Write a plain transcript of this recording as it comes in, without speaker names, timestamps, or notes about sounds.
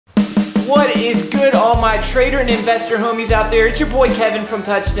What is good, all my trader and investor homies out there? It's your boy Kevin from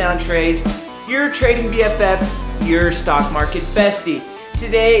Touchdown Trades, your trading BFF, your stock market bestie.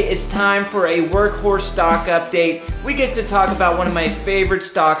 Today it's time for a Workhorse Stock update. We get to talk about one of my favorite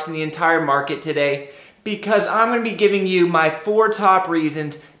stocks in the entire market today because I'm going to be giving you my 4 top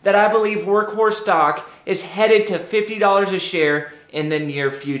reasons that I believe Workhorse Stock is headed to $50 a share in the near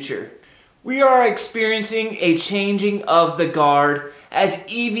future. We are experiencing a changing of the guard as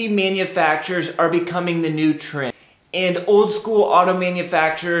EV manufacturers are becoming the new trend and old school auto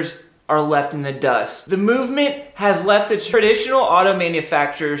manufacturers are left in the dust. The movement has left the traditional auto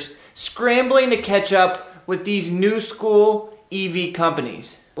manufacturers scrambling to catch up with these new school EV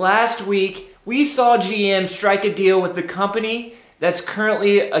companies. Last week, we saw GM strike a deal with the company that's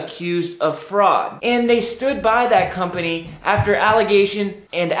currently accused of fraud. And they stood by that company after allegation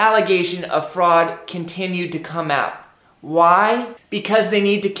of fraud continued to come out. Why? Because they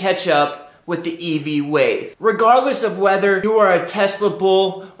need to catch up with the EV wave. Regardless of whether you are a Tesla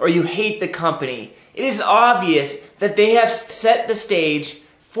bull or you hate the company, it is obvious that they have set the stage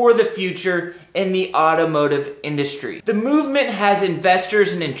for the future in the automotive industry. The movement has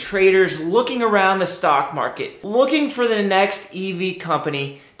investors and traders looking around the stock market, looking for the next EV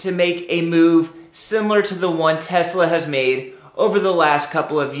company to make a move similar to the one Tesla has made over the last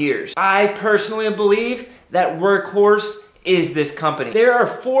couple of years. I personally believe that Workhorse is this company. There are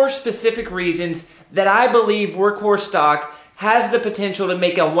 4 specific reasons that I believe Workhorse Stock has the potential to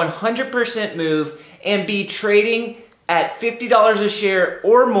make a 100% move and be trading at $50 a share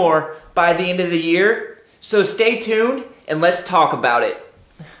or more by the end of the year. So stay tuned and let's talk about it.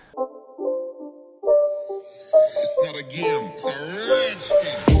 It's not a game, it's a rich.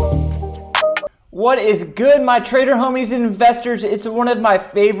 What is good, my trader homies and investors? It's one of my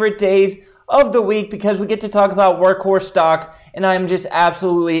favorite days of the week because we get to talk about Workhorse Stock and I'm just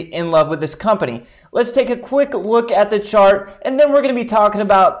absolutely in love with this company. Let's take a quick look at the chart and then we're going to be talking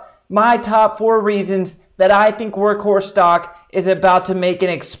about my top 4 reasons that I think Workhorse Stock is about to make an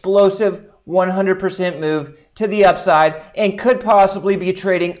explosive 100% move to the upside and could possibly be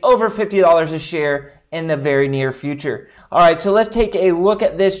trading over $50 a share in the very near future. All right, so let's take a look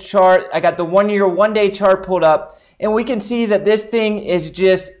at this chart. I got the 1-year, 1-day chart pulled up and we can see that this thing is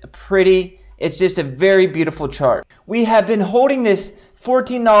just pretty. It's just a very beautiful chart. We have been holding this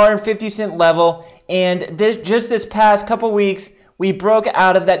 $14.50 level and just this past couple weeks, we broke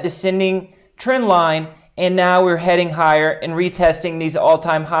out of that descending trend line and now we're heading higher and retesting these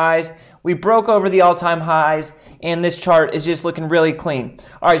all-time highs. We broke over the all-time highs and this chart is just looking really clean.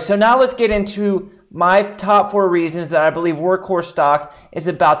 All right, so now let's get into my top 4 reasons that I believe Workhorse Stock is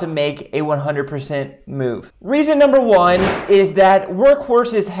about to make a 100% move. Reason number 1 is that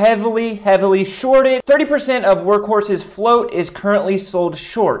Workhorse is heavily shorted. 30% of Workhorse's float is currently sold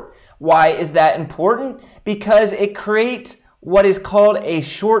short. Why is that important? Because it creates what is called a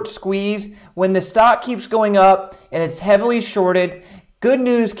short squeeze. When the stock keeps going up and it's heavily shorted, good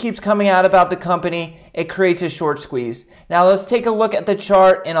news keeps coming out about the company, it creates a short squeeze. Now let's take a look at the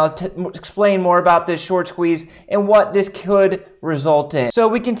chart and I'll explain more about this short squeeze and what this could result in. So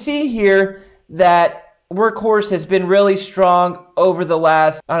we can see here that Workhorse has been really strong over the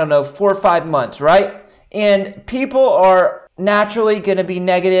last, 4 or 5 months, right? And people are naturally going to be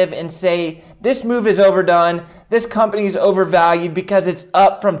negative and say this move is overdone, this company is overvalued because it's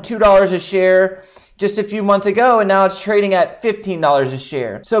up from $2 a share just a few months ago and now it's trading at $15 a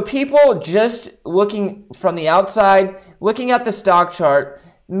share. So people just looking from the outside, looking at the stock chart,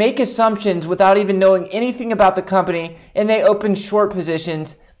 make assumptions without even knowing anything about the company and they open short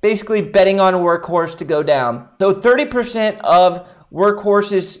positions, basically betting on Workhorse to go down. So 30% of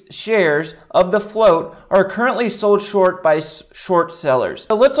Workhorse's shares of the float are currently sold short by short sellers.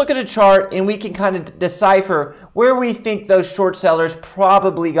 So let's look at a chart and we can kind of decipher where we think those short sellers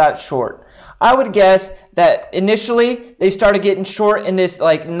probably got short. I would guess that initially they started getting short in this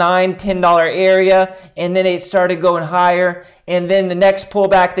like $9, $10 area and then it started going higher and then the next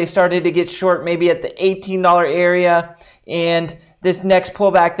pullback they started to get short maybe at the $18 area and this next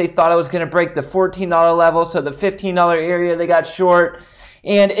pullback they thought it was going to break the $14 level, so the $15 area they got short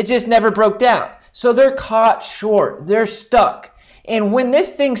and it just never broke down. So they're caught short, they're stuck. And when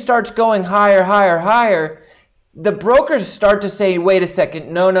this thing starts going higher, the brokers start to say, wait a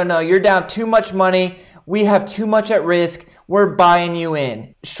second, no, you're down too much money. We have too much at risk. We're buying you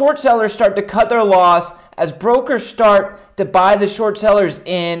in. Short sellers start to cut their loss as brokers start to buy the short sellers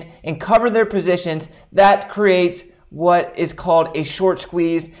in and cover their positions. That creates what is called a short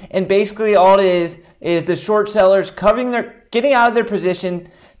squeeze. And basically all it is the short sellers getting out of their position,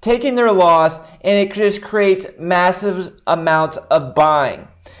 taking their loss, and it just creates massive amounts of buying.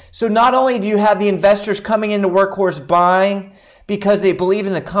 So not only do you have the investors coming into Workhorse buying because they believe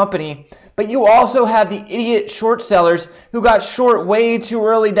in the company, but you also have the idiot short sellers who got short way too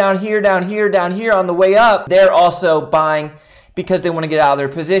early down here, down here, down here on the way up. They're also buying because they want to get out of their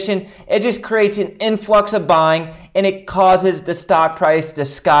position. It just creates an influx of buying and it causes the stock price to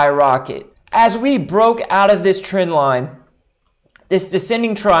skyrocket. As we broke out of this trend line, this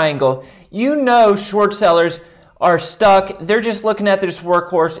descending triangle, you know short sellers are stuck. They're just looking at this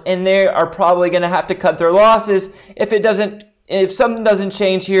Workhorse and they are probably going to have to cut their losses if something doesn't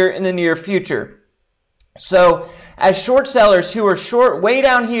change here in the near future. So as short sellers who are short way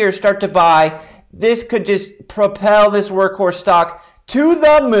down here start to buy, this could just propel this Workhorse stock to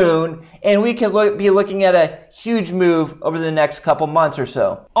the moon, and we could be looking at a huge move over the next couple months or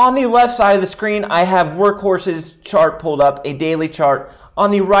so. On the left side of the screen, I have Workhorse's chart pulled up, a daily chart.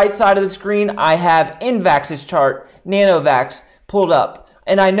 On the right side of the screen, I have Invax's chart, Nanovax, pulled up.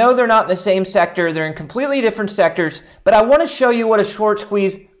 And I know they're not in the same sector, they're in completely different sectors, but I want to show you what a short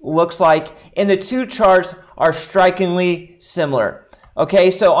squeeze looks like, and the two charts are strikingly similar.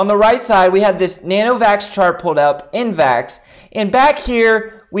 Okay, so on the right side, we have this Nanovax chart pulled up, Invax, and back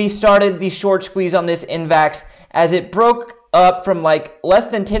here, we started the short squeeze on this Invax as it broke up from like less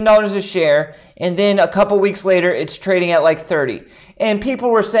than $10 a share, and then a couple weeks later, it's trading at like 30. And people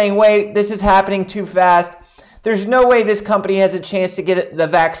were saying, wait, this is happening too fast. There's no way this company has a chance to get the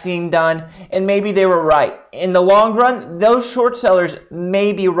vaccine done, and maybe they were right. In the long run, those short sellers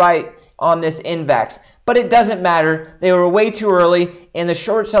may be right on this Invax, but it doesn't matter. They were way too early, and the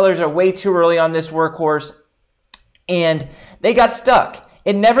short sellers are way too early on this Workhorse, and they got stuck.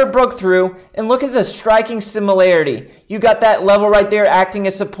 It never broke through, and look at the striking similarity. You got that level right there acting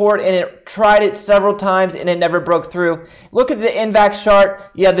as support, and it tried it several times, and it never broke through. Look at the Invax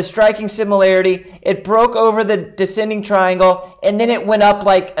chart. You have the striking similarity. It broke over the descending triangle, and then it went up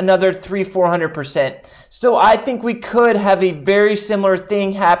like another 300–400%. So I think we could have a very similar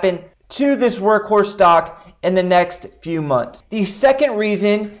thing happen to this Workhorse stock in the next few months. The second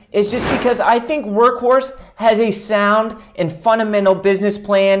reason is just because I think Workhorse has a sound and fundamental business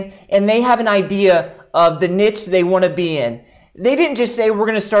plan, and they have an idea of the niche they want to be in. They didn't just say we're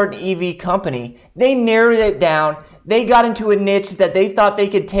going to start an EV company. They narrowed it down. They got into a niche that they thought they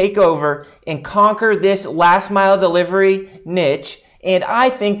could take over and conquer this last mile delivery niche. And I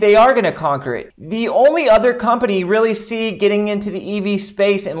think they are going to conquer it. The only other company you really see getting into the EV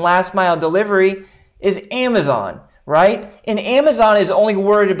space and last mile delivery is Amazon, right? And Amazon is only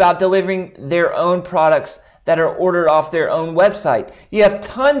worried about delivering their own products that are ordered off their own website. You have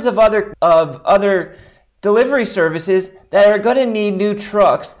tons of other delivery services that are going to need new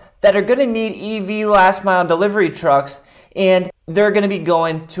trucks, that are going to need EV last mile delivery trucks, and they're going to be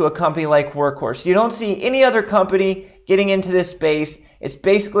going to a company like Workhorse. You don't see any other company getting into this space. It's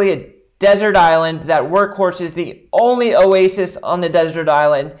basically a desert island that Workhorse is the only oasis on the desert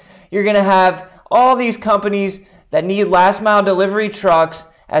island. You're going to have all these companies that need last mile delivery trucks.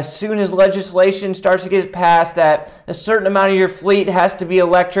 As soon as legislation starts to get passed that a certain amount of your fleet has to be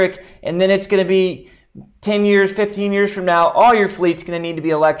electric, and then it's going to be 10 years, 15 years from now, all your fleet's going to need to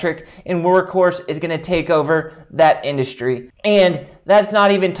be electric, and Workhorse is going to take over that industry. And that's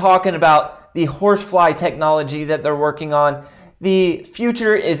not even talking about the horsefly technology that they're working on. The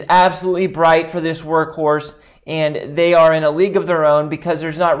future is absolutely bright for this Workhorse, and they are in a league of their own because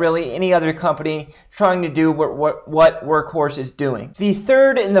there's not really any other company trying to do what Workhorse is doing. The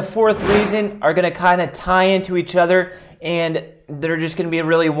third and the fourth reason are going to kind of tie into each other, and they're just going to be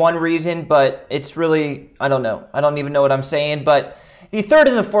really one reason, but it's really, I don't know. I don't even know what I'm saying, but the third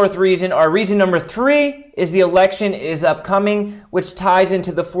and the fourth reason are reason number 3 is the election is upcoming, which ties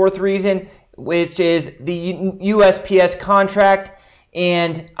into the fourth reason, which is the USPS contract.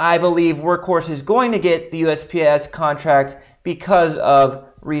 And I believe Workhorse is going to get the USPS contract because of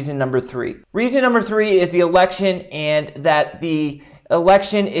reason number 3. Reason number 3 is the election, and that the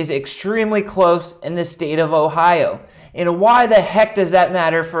election is extremely close in the state of Ohio. And why the heck does that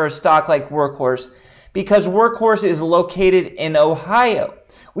matter for a stock like Workhorse? Because Workhorse is located in Ohio.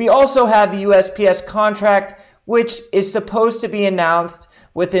 We also have the USPS contract, which is supposed to be announced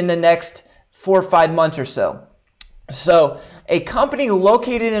within the next 4 or 5 months or so. So a company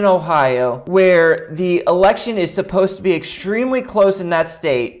located in Ohio where the election is supposed to be extremely close in that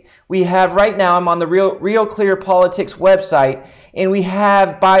state. We have right now, I'm on the Real Clear Politics website, and we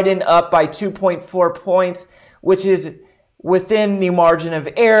have Biden up by 2.4 points, which is within the margin of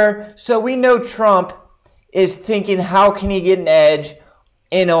error. So we know Trump is thinking, how can he get an edge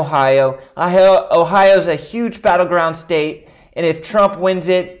in Ohio? Ohio is a huge battleground state, and if Trump wins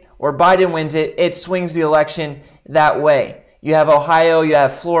it or Biden wins it, it swings the election that way. You have Ohio, you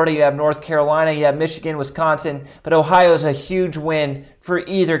have Florida, you have North Carolina, you have Michigan, Wisconsin, but Ohio is a huge win for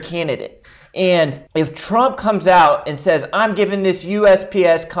either candidate. And if Trump comes out and says, I'm giving this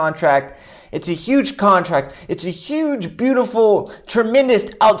USPS contract, it's a huge contract, it's a huge, beautiful, tremendous,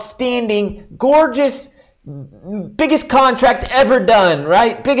 outstanding, gorgeous, biggest contract ever done,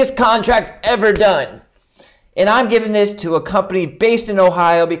 right? Biggest contract ever done. And I'm giving this to a company based in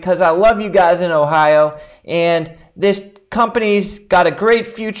Ohio because I love you guys in Ohio. And this company's got a great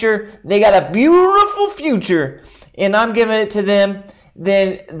future. They got a beautiful future. And I'm giving it to them.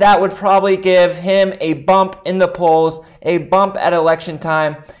 Then that would probably give him a bump in the polls, a bump at election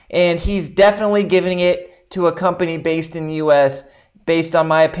time. And he's definitely giving it to a company based in the U.S., based on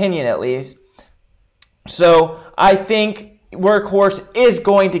my opinion at least. So I think Workhorse is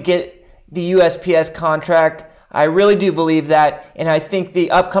going to get the USPS contract. I really do believe that, and I think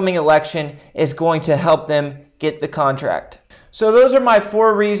the upcoming election is going to help them get the contract. So those are my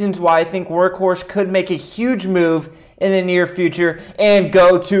 4 reasons why I think Workhorse could make a huge move in the near future and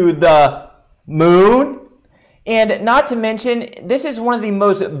go to the moon. And not to mention, this is one of the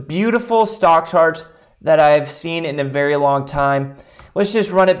most beautiful stock charts that I've seen in a very long time. Let's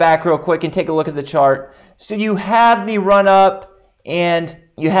just run it back real quick and take a look at the chart. So you have the run up and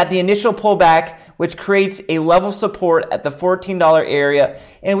you have the initial pullback, which creates a level support at the $14 area,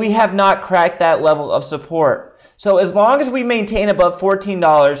 and we have not cracked that level of support. So as long as we maintain above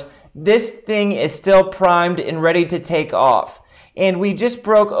 $14, this thing is still primed and ready to take off. And we just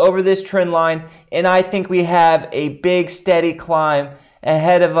broke over this trend line, and I think we have a big steady climb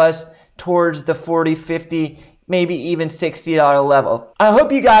ahead of us towards the 40, 50, maybe even $60 level. I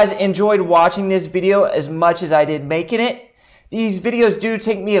hope you guys enjoyed watching this video as much as I did making it. These videos do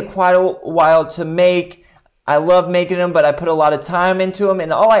take me quite a while to make. I love making them, but I put a lot of time into them.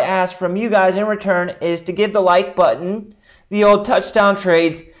 And all I ask from you guys in return is to give the like button, the old touchdown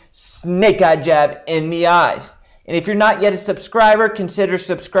trades, snake eye jab in the eyes. And if you're not yet a subscriber, consider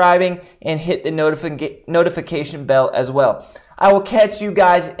subscribing and hit the notification bell as well. I will catch you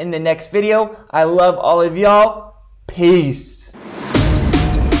guys in the next video. I love all of y'all. Peace.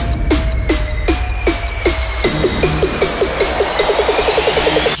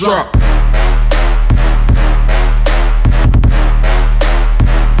 Drop.